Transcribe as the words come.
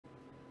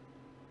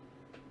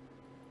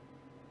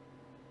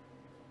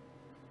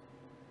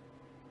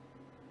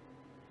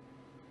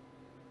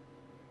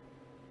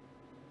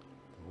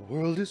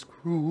world is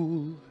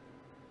cruel,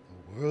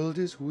 the world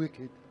is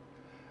wicked.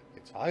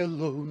 It's I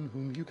alone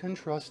whom you can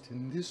trust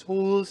in this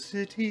whole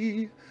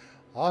city.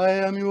 I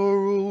am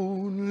your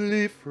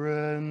only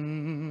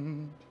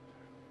friend.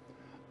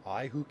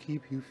 I who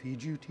keep you,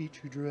 feed you,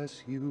 teach you,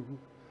 dress you.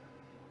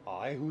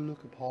 I who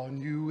look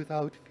upon you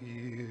without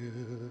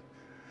fear.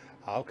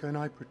 How can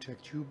I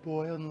protect you,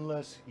 boy,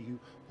 unless you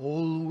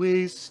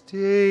always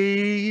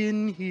stay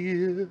in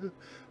here,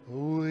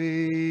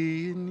 away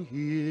in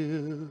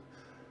here?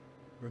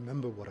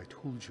 Remember what I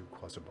told you,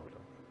 Quasimodo.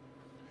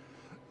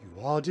 You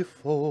are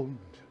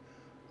deformed,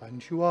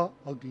 and you are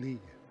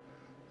ugly,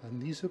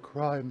 and these are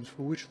crimes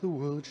for which the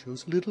world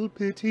shows little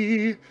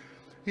pity.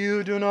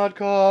 You do not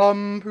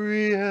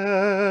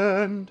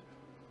comprehend.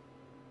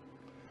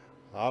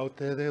 Out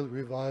there they'll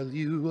revile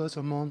you as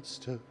a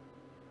monster.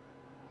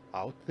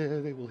 Out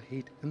there they will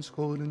hate and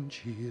scorn and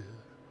jeer.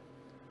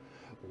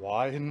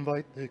 Why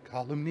invite their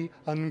calumny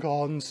and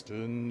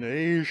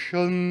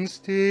consternation?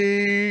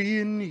 Stay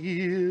in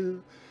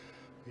here,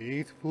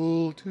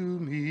 faithful to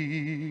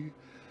me,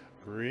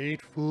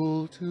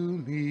 grateful to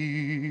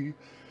me.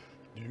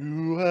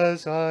 Do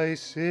as I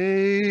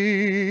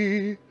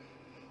say,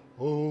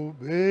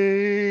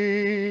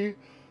 obey,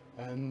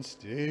 and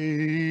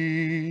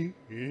stay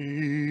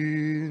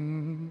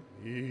in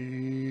here.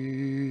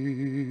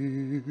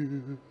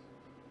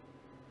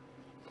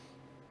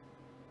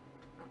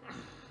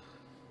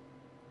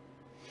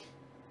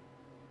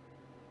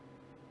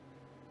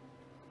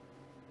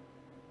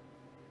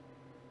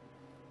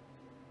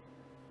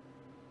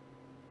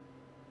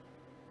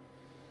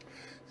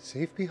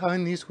 Safe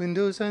behind these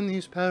windows and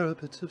these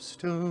parapets of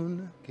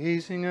stone,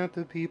 gazing at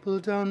the people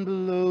down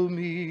below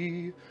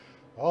me.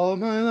 All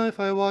my life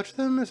I watch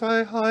them as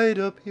I hide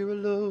up here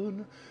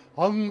alone,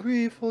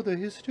 hungry for the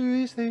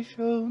histories they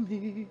show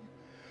me.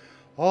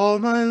 All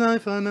my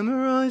life I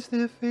memorize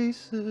their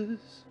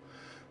faces,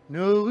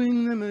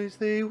 knowing them as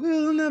they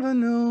will never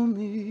know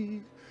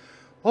me.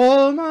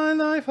 All my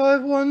life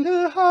I've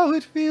wondered how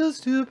it feels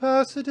to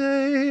pass a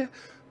day,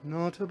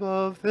 not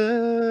above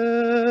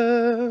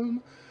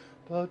them,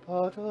 but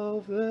part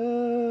of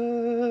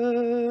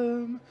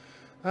them.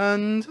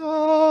 And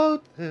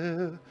out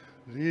there,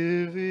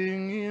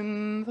 living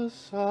in the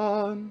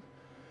sun,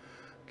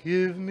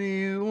 give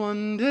me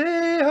one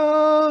day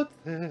out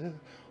there.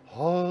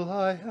 All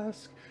I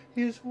ask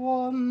is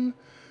one,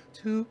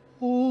 to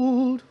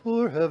hold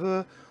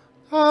forever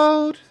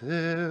out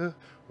there,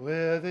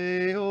 where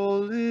they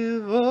all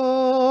live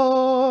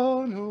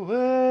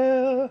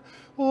unaware.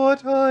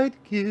 What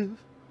I'd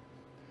give,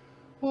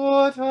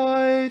 what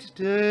I'd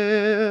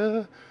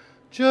dare,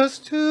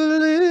 just to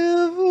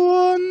live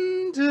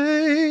one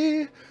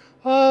day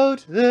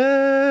out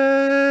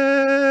there.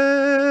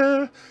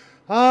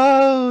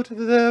 Out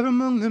there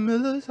among the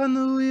millers and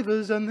the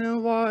weavers and their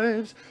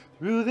wives,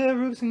 through their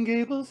roofs and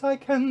gables I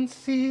can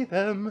see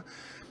them.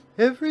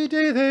 Every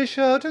day they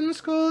shout and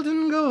scold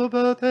and go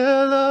about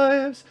their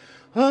lives,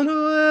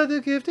 unaware the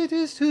gift it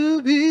is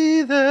to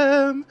be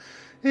them.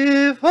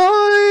 If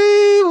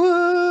I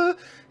were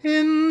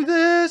in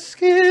their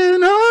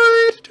skin,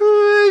 I'd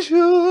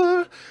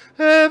treasure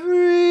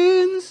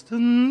every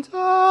instant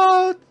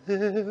out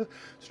there,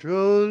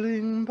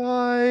 strolling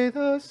by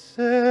the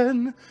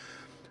Seine.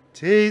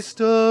 Taste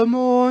a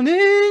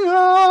morning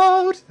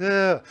out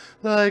there,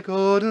 like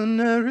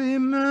ordinary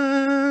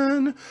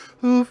men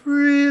who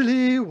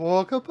freely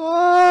walk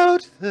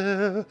about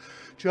there.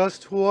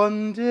 Just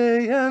one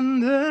day,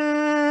 and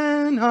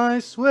then I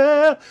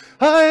swear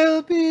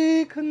I'll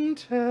be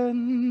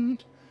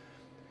content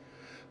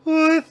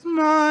with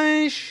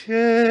my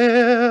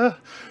share.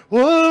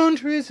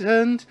 Won't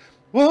resent,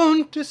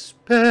 won't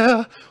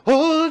despair,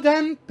 old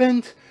and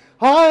bent,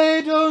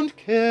 I don't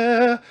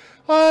care.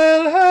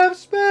 I'll have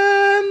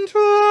spent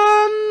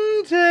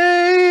one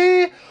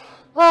day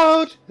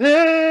out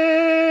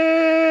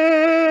there.